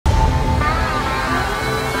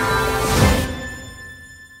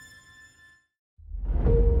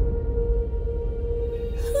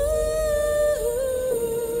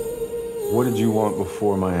What did you want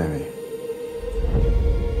before Miami?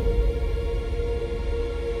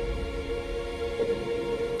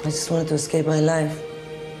 I just wanted to escape my life.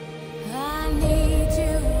 I need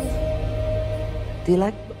you. Do you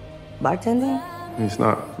like bartending? It's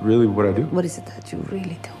not really what I do. What is it that you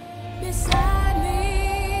really do? Beside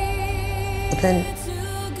me. But then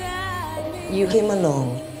you came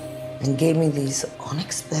along and gave me this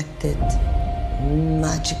unexpected,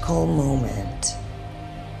 magical moment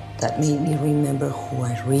that made me remember who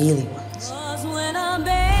I really was. 'Cause when I'm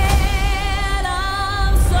bad,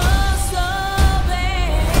 I'm so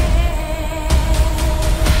bad.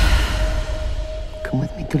 Come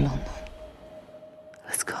with me to London.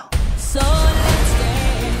 Let's go. So let's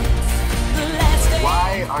dance.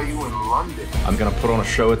 Why are you in London? I'm gonna put on a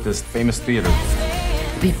show at this famous theater.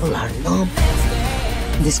 People are numb,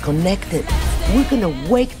 disconnected. We're gonna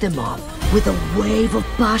wake them up with a wave of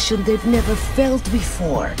passion they've never felt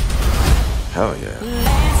before. Hell yeah.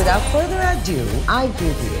 Without further ado, I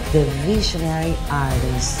give you the visionary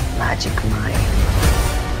artist, Magic Mike.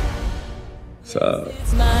 So,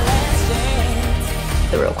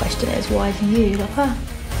 The real question is, why do you love her?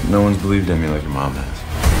 no one's believed in me like your mom has.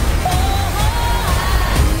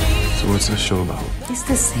 So what's this show about? It's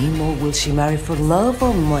the same old, will she marry for love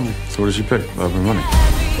or money? So what does she pick? Love or money?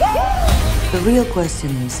 The real question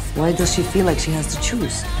is, why does she feel like she has to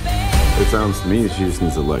choose? It sounds to me she just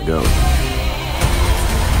needs to let go.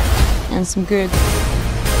 And some good.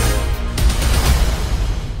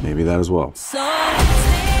 Maybe that as well. So let's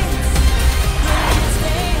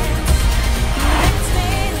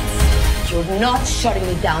dance. You're not shutting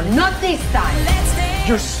me down, not this time.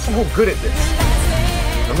 You're so good at this.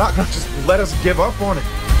 I'm not gonna just let us give up on it.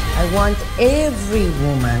 I want every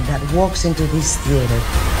woman that walks into this theater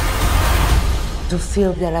to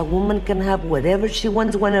feel that a woman can have whatever she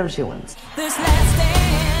wants, whenever she wants. This last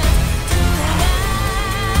dance tonight.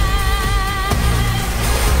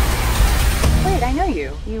 Wait, I know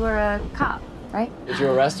you. You were a cop, right? Did you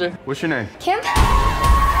arrest her? What's your name? Kim?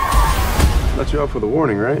 Let you out for the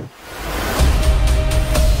warning, right?